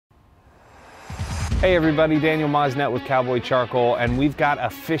Hey everybody, Daniel Mosnet with Cowboy Charcoal, and we've got a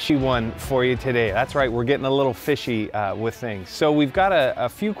fishy one for you today. That's right, we're getting a little fishy with things. So we've got a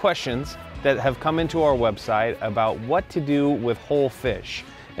few questions that have come into our website about what to do with whole fish.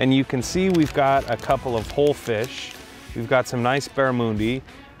 And you can see we've got a couple of whole fish. We've got some nice barramundi.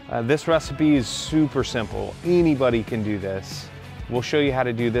 This recipe is super simple. Anybody can do this. We'll show you how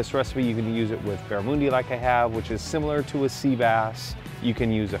to do this recipe. You can use it with barramundi like I have, which is similar to a sea bass. You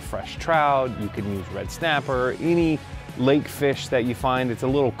can use a fresh trout, you can use red snapper, any lake fish that you find. It's a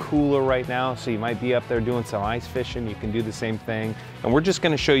little cooler right now, so you might be up there doing some ice fishing. You can do the same thing. And we're just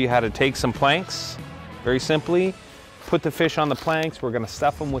gonna show you how to take some planks, very simply, put the fish on the planks. We're gonna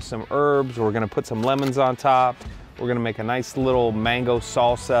stuff them with some herbs. We're gonna put some lemons on top. We're gonna make a nice little mango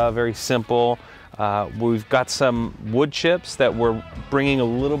salsa, very simple. We've got some wood chips that we're bringing a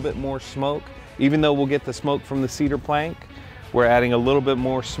little bit more smoke. Even though we'll get the smoke from the cedar plank, we're adding a little bit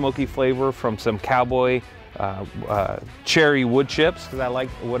more smoky flavor from some Cowboy cherry wood chips, because I like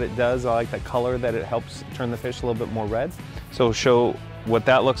what it does. I like the color that it helps turn the fish a little bit more red. So we'll show what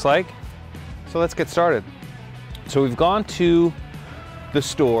that looks like. So let's get started. So we've gone to the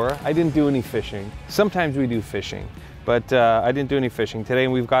store. I didn't do any fishing. Sometimes we do fishing, but I didn't do any fishing today.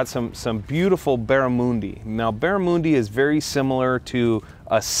 And we've got some beautiful barramundi. Now barramundi is very similar to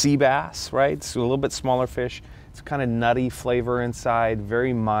a sea bass, right? It's a little bit smaller fish. It's kind of nutty flavor inside,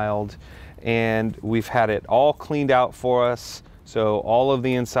 very mild. And we've had it all cleaned out for us. So all of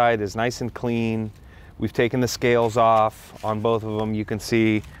the inside is nice and clean. We've taken the scales off on both of them. You can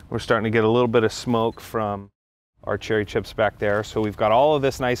see we're starting to get a little bit of smoke from our cherry chips back there. So we've got all of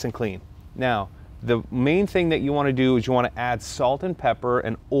this nice and clean. Now, the main thing that you want to do is you want to add salt and pepper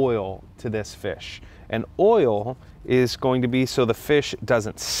and oil to this fish. And oil is going to be so the fish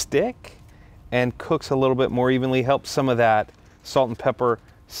doesn't stick and cooks a little bit more evenly, helps some of that salt and pepper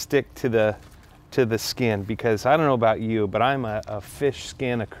stick to the skin, because I don't know about you, but I'm a fish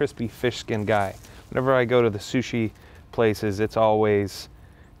skin, a crispy fish skin guy. Whenever I go to the sushi places, it's always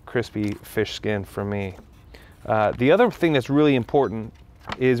crispy fish skin for me. The other thing that's really important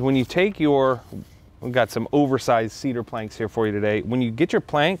is when you take we've got some oversized cedar planks here for you today. When you get your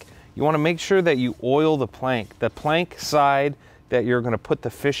plank, you want to make sure that you oil the plank side that you're going to put the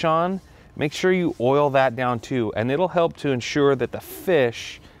fish on. Make sure you oil that down too, and it'll help to ensure that the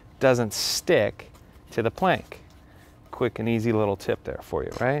fish doesn't stick to the plank. Quick and easy little tip there for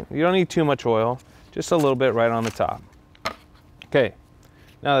you, right? You don't need too much oil, just a little bit right on the top. Okay,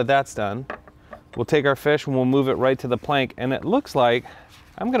 now that that's done, we'll take our fish and we'll move it right to the plank, and it looks like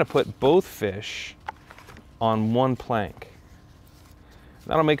I'm gonna put both fish on one plank.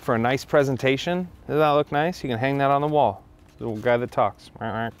 That'll make for a nice presentation. Does that look nice? You can hang that on the wall. Little guy that talks.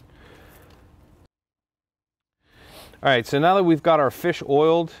 All right, so now that we've got our fish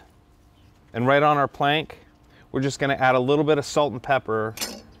oiled and right on our plank, we're just gonna add a little bit of salt and pepper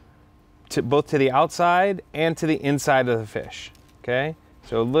to both to the outside and to the inside of the fish, okay?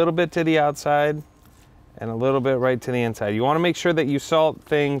 So a little bit to the outside and a little bit right to the inside. You wanna make sure that you salt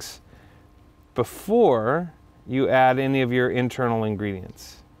things before you add any of your internal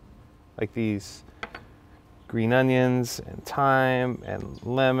ingredients, like these green onions and thyme and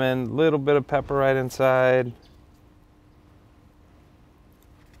lemon, little bit of pepper right inside,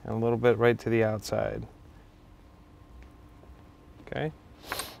 and a little bit right to the outside. Okay,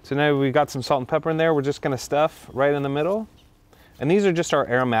 so now we've got some salt and pepper in there. We're just gonna stuff right in the middle. And these are just our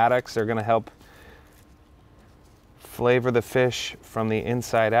aromatics. They're gonna help flavor the fish from the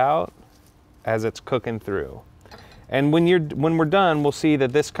inside out as it's cooking through. And when we're done, we'll see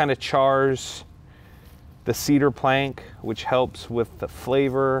that this kind of chars the cedar plank, which helps with the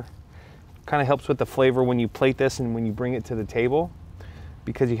flavor, kind of helps with the flavor when you plate this and when you bring it to the table,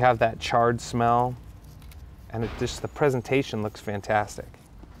 because you have that charred smell, and the presentation looks fantastic.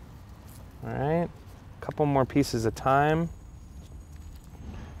 All right, a couple more pieces of thyme.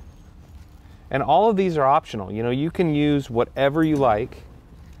 And all of these are optional. You know, you can use whatever you like,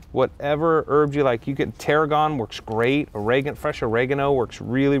 whatever herbs you like. Tarragon works great. Fresh oregano works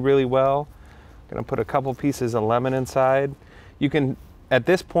really, really well. I'm gonna put a couple pieces of lemon inside. You can, at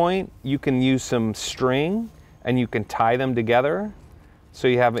this point, you can use some string and you can tie them together so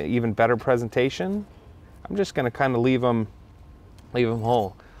you have an even better presentation. I'm just gonna kind of leave them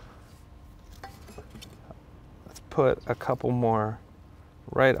whole. Let's put a couple more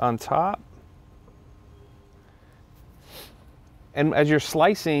right on top. And as you're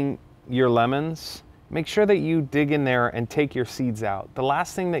slicing your lemons, make sure that you dig in there and take your seeds out. The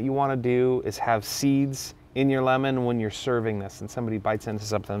last thing that you wanna do is have seeds in your lemon when you're serving this and somebody bites into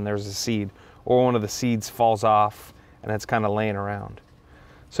something and there's a seed, or one of the seeds falls off and it's kind of laying around.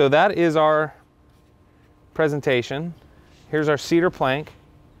 So that is our presentation. Here's our cedar plank.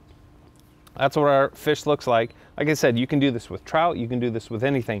 That's what our fish looks like. Like I said, you can do this with trout, you can do this with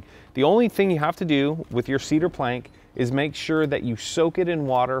anything. The only thing you have to do with your cedar plank is make sure that you soak it in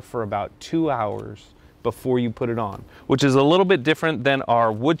water for about 2 hours before you put it on, which is a little bit different than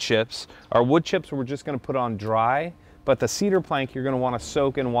our wood chips. Our wood chips we're just gonna put on dry, but the cedar plank you're gonna wanna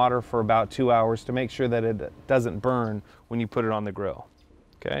soak in water for about 2 hours to make sure that it doesn't burn when you put it on the grill,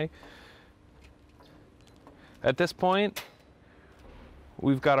 okay? At this point,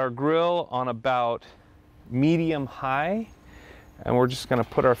 we've got our grill on about medium high, and we're just gonna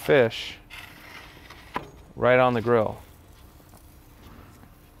put our fish right on the grill,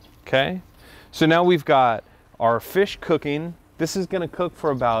 okay? So now we've got our fish cooking. This is gonna cook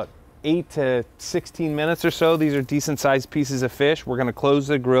for about 8 to 16 minutes or so. These are decent sized pieces of fish. We're gonna close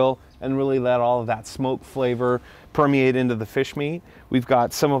the grill and really let all of that smoke flavor permeate into the fish meat. We've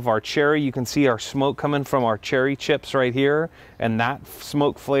got some of our cherry. You can see our smoke coming from our cherry chips right here. And that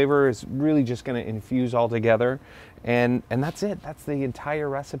smoke flavor is really just gonna infuse all together. And that's it, that's the entire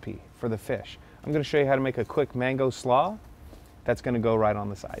recipe for the fish. I'm gonna show you how to make a quick mango slaw. That's gonna go right on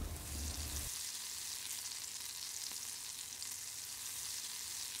the side.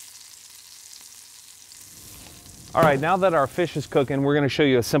 All right, now that our fish is cooking, we're gonna show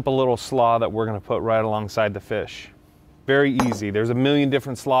you a simple little slaw that we're gonna put right alongside the fish. Very easy. There's a million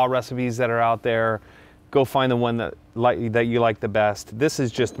different slaw recipes that are out there. Go find the one that you like the best. This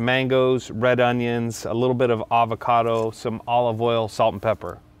is just mangoes, red onions, a little bit of avocado, some olive oil, salt and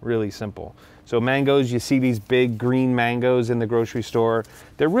pepper. Really simple. So mangoes, you see these big green mangoes in the grocery store.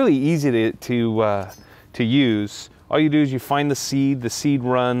 They're really easy to use. All you do is you find the seed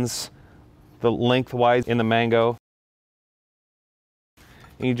runs the lengthwise in the mango.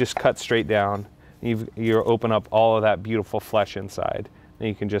 And you just cut straight down. You open up all of that beautiful flesh inside. And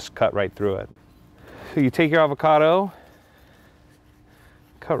you can just cut right through it. So you take your avocado,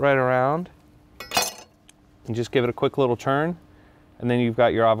 cut right around, and just give it a quick little turn. And then you've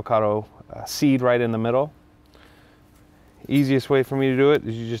got your avocado seed right in the middle. Easiest way for me to do it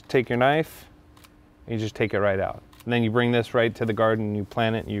is you just take your knife and you just take it right out. And then you bring this right to the garden and you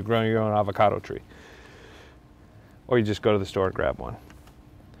plant it and you grow your own avocado tree. Or you just go to the store and grab one.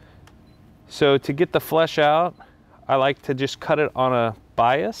 So to get the flesh out, I like to just cut it on a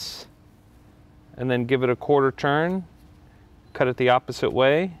bias and then give it a quarter turn, cut it the opposite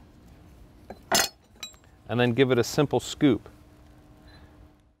way, and then give it a simple scoop.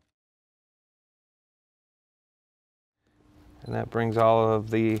 And that brings all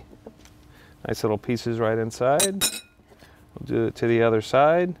of the nice little pieces right inside. We'll do it to the other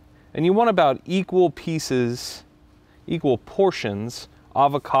side. And you want about equal pieces, equal portions,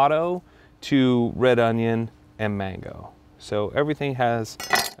 avocado to red onion and mango. So everything has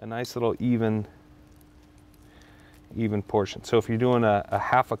a nice little even portion. So if you're doing a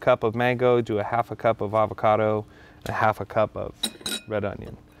half a cup of mango, do a half a cup of avocado, a half a cup of red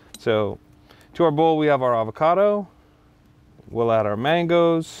onion. So to our bowl we have our avocado, we'll add our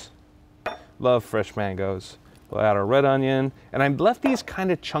mangoes, love fresh mangoes. We'll add our red onion, and I've left these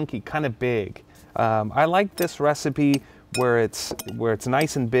kind of chunky, kind of big. I like this recipe where it's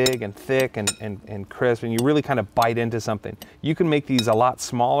nice and big and thick and crisp, and you really kind of bite into something. You can make these a lot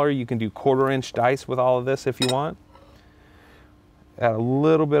smaller. You can do 1/4 inch dice with all of this if you want. Add a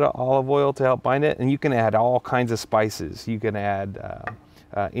little bit of olive oil to help bind it, and you can add all kinds of spices. You can add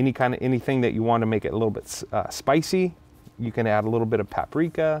anything that you want to make it a little bit spicy. You can add a little bit of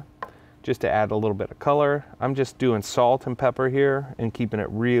paprika, just to add a little bit of color. I'm just doing salt and pepper here and keeping it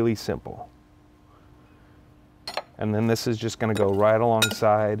really simple. And then this is just gonna go right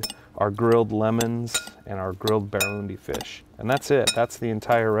alongside our grilled lemons and our grilled barramundi fish. And that's it, that's the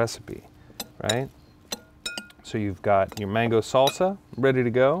entire recipe, right? So you've got your mango salsa ready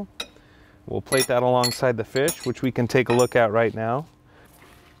to go. We'll plate that alongside the fish, which we can take a look at right now.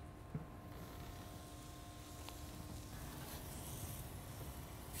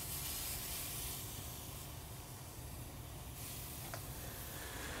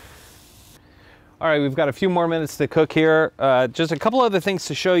 All right, we've got a few more minutes to cook here. Just a couple other things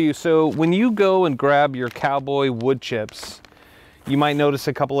to show you. So when you go and grab your Cowboy wood chips, you might notice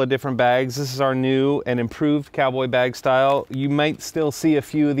a couple of different bags. This is our new and improved Cowboy bag style. You might still see a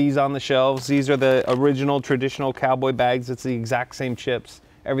few of these on the shelves. These are the original traditional Cowboy bags. It's the exact same chips.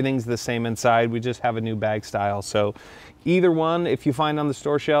 Everything's the same inside. We just have a new bag style. So either one, if you find on the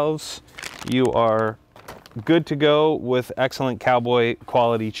store shelves, you are good to go with excellent Cowboy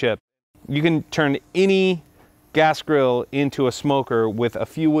quality chips. You can turn any gas grill into a smoker with a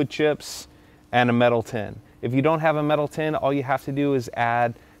few wood chips and a metal tin. If you don't have a metal tin, all you have to do is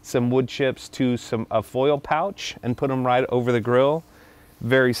add some wood chips to a foil pouch and put them right over the grill.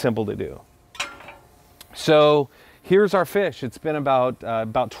 Very simple to do. So here's our fish. It's been about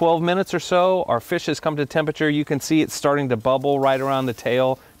 12 minutes or so. Our fish has come to temperature. You can see it's starting to bubble right around the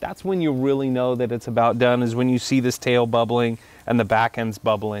tail. That's when you really know that it's about done, is when you see this tail bubbling and the back end's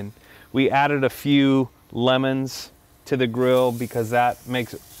bubbling. We added a few lemons to the grill because that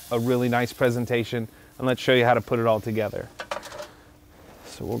makes a really nice presentation. And let's show you how to put it all together.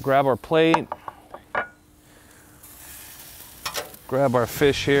 So we'll grab our plate, grab our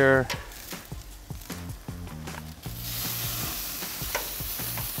fish here.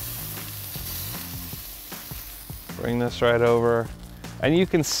 Bring this right over. And you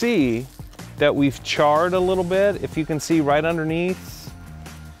can see that we've charred a little bit. If you can see right underneath,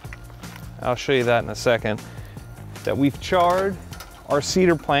 I'll show you that in a second, that we've charred our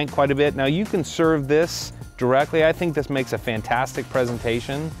cedar plank quite a bit. Now you can serve this directly. I think this makes a fantastic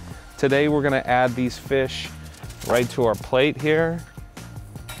presentation. Today we're gonna add these fish right to our plate here.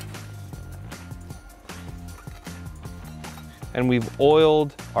 And we've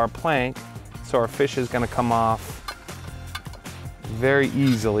oiled our plank, so our fish is gonna come off very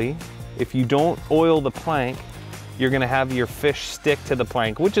easily. If you don't oil the plank, you're gonna have your fish stick to the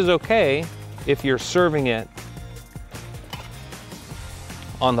plank, which is okay if you're serving it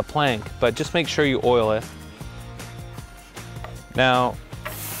on the plank, but just make sure you oil it. Now,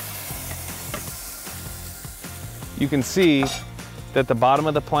 you can see that the bottom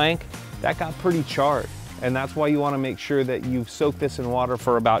of the plank, that got pretty charred. And that's why you wanna make sure that you soak this in water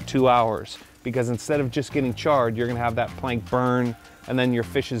for about 2 hours, because instead of just getting charred, you're gonna have that plank burn, and then your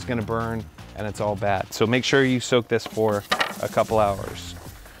fish is gonna burn, and it's all bad. So make sure you soak this for a couple hours.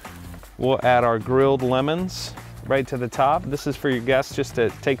 We'll add our grilled lemons right to the top. This is for your guests, just to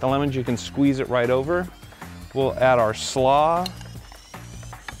take the lemons, you can squeeze it right over. We'll add our slaw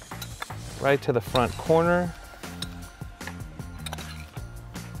right to the front corner.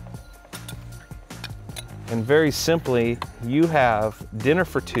 And very simply, you have dinner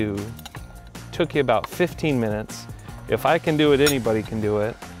for two. Took you about 15 minutes. If I can do it, anybody can do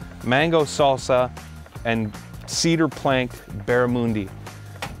it. Mango salsa and cedar planked barramundi.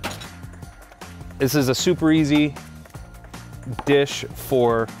 This is a super easy dish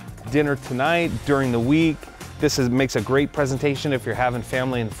for dinner tonight, during the week. This makes a great presentation if you're having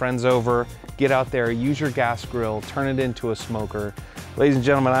family and friends over. Get out there, use your gas grill, turn it into a smoker. Ladies and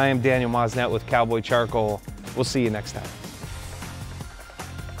gentlemen, I am Daniel Mosnet with Cowboy Charcoal. We'll see you next time.